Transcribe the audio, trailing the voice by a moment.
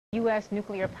U.S.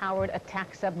 nuclear-powered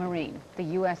attack submarine,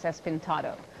 the USS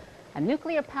Pintado. A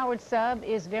nuclear-powered sub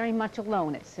is very much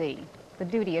alone at sea. The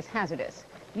duty is hazardous.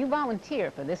 You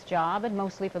volunteer for this job and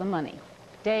mostly for the money.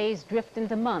 Days drift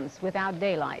into months without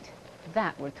daylight.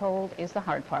 That, we're told, is the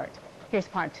hard part. Here's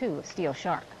part 2 of Steel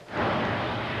Shark.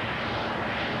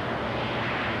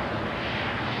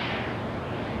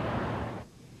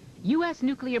 U.S.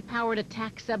 nuclear-powered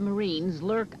attack submarines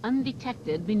lurk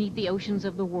undetected beneath the oceans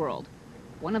of the world.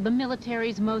 One of the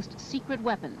military's most secret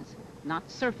weapons, not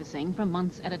surfacing for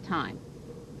months at a time.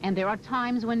 And there are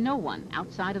times when no one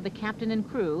outside of the captain and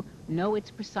crew know its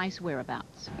precise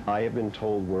whereabouts. I have been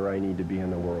told where I need to be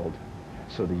in the world,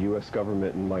 so the U.S.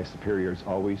 government and my superiors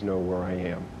always know where I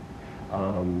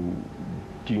am.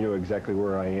 Do you know exactly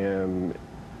where I am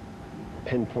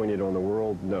pinpointed on the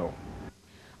world? No.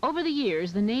 Over the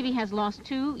years, the Navy has lost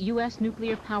 2 U.S.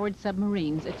 nuclear-powered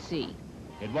submarines at sea.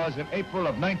 It was in April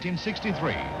of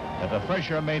 1963 that the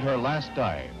Thresher made her last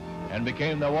dive and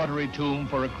became the watery tomb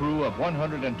for a crew of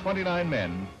 129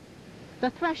 men. The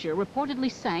Thresher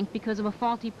reportedly sank because of a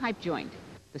faulty pipe joint.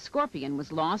 The Scorpion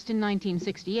was lost in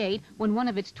 1968 when one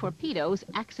of its torpedoes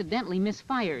accidentally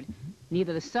misfired.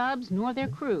 Neither the subs nor their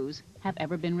crews have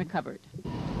ever been recovered.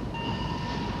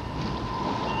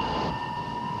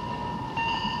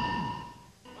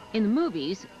 In the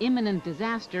movies, imminent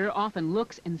disaster often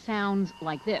looks and sounds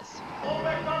like this.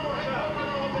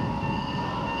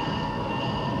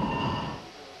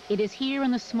 It is here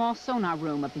in the small sonar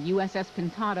room of the USS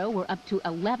Pintado where up to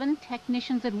 11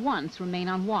 technicians at once remain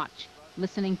on watch,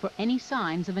 listening for any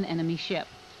signs of an enemy ship.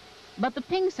 But the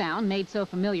ping sound, made so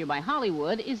familiar by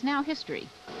Hollywood, is now history.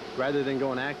 Rather than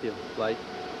going active, like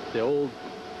the old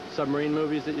submarine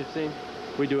movies that you've seen,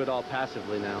 we do it all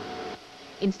passively now.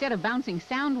 Instead of bouncing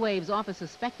sound waves off a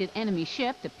suspected enemy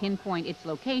ship to pinpoint its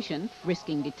location,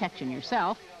 risking detection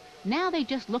yourself, now they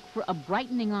just look for a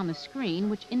brightening on the screen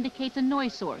which indicates a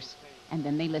noise source, and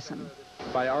then they listen.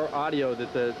 By our audio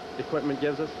that the equipment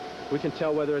gives us, we can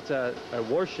tell whether it's a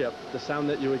warship. The sound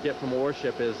that you would get from a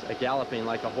warship is a galloping,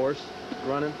 like a horse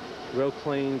running, real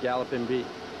clean galloping beat.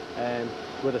 And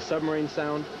with a submarine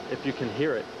sound, if you can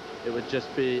hear it, it would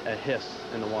just be a hiss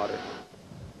in the water.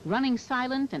 Running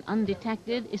silent and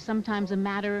undetected is sometimes a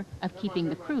matter of keeping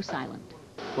the crew silent.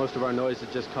 Most of our noise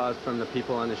is just caused from the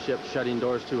people on the ship shutting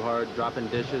doors too hard, dropping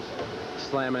dishes,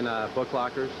 slamming book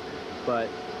lockers. But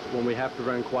when we have to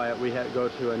run quiet, we have to go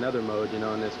to another mode, in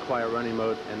this quiet running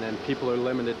mode, and then people are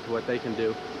limited to what they can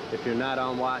do. If you're not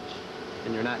on watch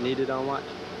and you're not needed on watch,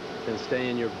 then stay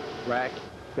in your rack.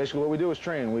 Basically what we do is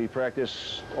train. We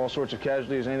practice all sorts of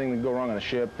casualties, anything that can go wrong on a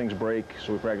ship, things break,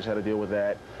 so we practice how to deal with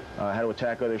that, how to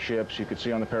attack other ships. You could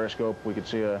see on the periscope, we could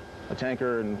see a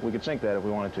tanker, and we could sink that if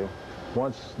we wanted to.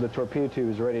 Once the torpedo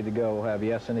tube is ready to go, we'll have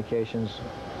yes indications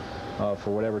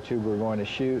for whatever tube we're going to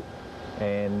shoot.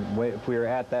 And if we were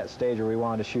at that stage where we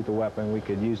wanted to shoot the weapon, we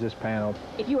could use this panel.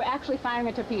 If you were actually firing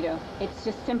a torpedo, it's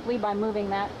just simply by moving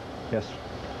that? Yes.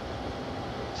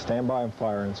 Stand by and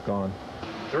fire, and it's gone.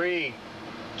 3,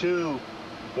 2,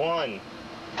 1.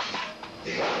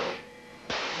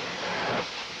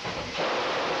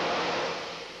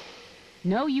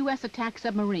 No U.S. attack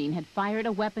submarine had fired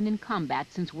a weapon in combat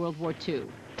since World War II.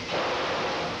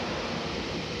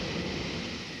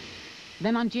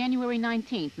 Then on January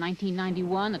 19,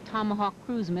 1991, a Tomahawk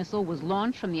cruise missile was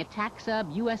launched from the attack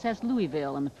sub USS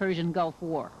Louisville in the Persian Gulf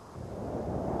War.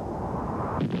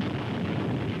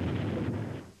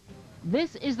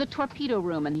 This is the torpedo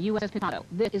room in the USS Pintado.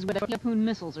 This is where the harpoon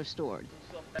missiles are stored.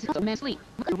 Men sleep.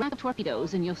 Look around the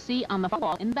torpedoes and you'll see on the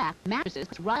wall in the back mattresses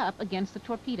right up against the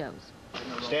torpedoes.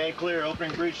 Stand clear,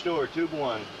 opening breech door, tube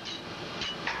 1.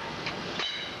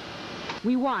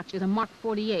 We watched as a Mark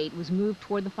 48 was moved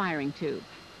toward the firing tube.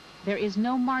 There is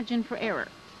no margin for error.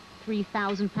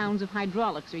 3,000 pounds of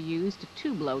hydraulics are used to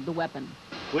tube load the weapon.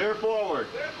 Clear forward.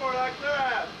 Clear forward, like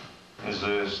that. This is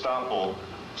a stop bolt.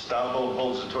 Stop bolt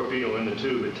holds the torpedo in the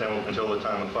tube until the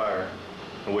time of fire,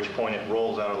 at which point it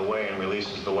rolls out of the way and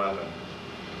releases the weapon.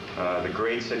 The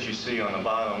grates that you see on the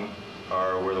bottom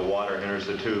are where the water enters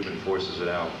the tube and forces it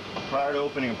out. Prior to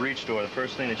opening a breech door, the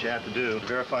first thing that you have to do is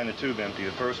verifying the tube empty.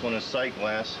 The first one is sight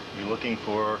glass. You're looking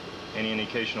for any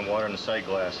indication of water in the sight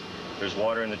glass. If there's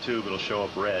water in the tube, it'll show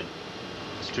up red.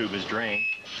 This tube is drained.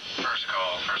 First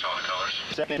call, first all the colors.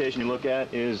 The second indication you look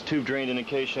at is tube drained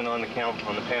indication on the count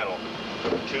on the panel.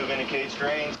 The tube indicates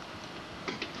drain.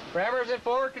 Rammers in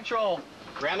forward control.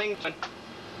 Ramming.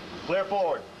 Clear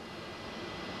forward.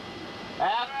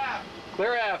 Aft.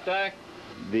 Clear aft, aye.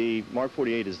 The Mark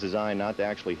 48 is designed not to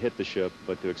actually hit the ship,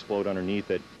 but to explode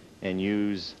underneath it and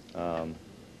use,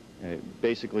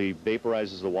 basically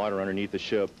vaporizes the water underneath the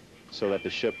ship so that the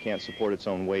ship can't support its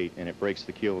own weight, and it breaks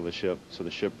the keel of the ship, so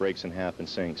the ship breaks in half and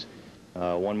sinks.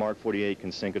 One Mark 48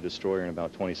 can sink a destroyer in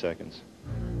about 20 seconds.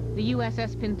 The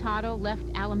USS Pintado left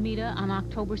Alameda on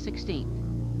October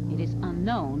 16th. It is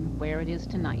unknown where it is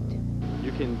tonight.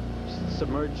 You can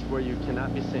submerge where you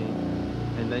cannot be seen,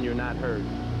 and then you're not heard.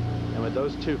 And with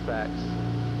those two facts,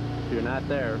 if you're not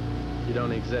there, you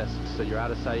don't exist. So you're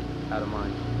out of sight, out of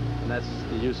mind. And that's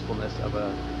the usefulness of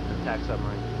an attack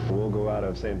submarine. We'll go out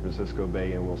of San Francisco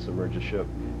Bay and we'll submerge a ship,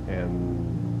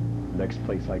 and next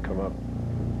place I come up,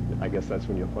 I guess that's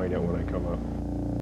when you'll find out when I come up.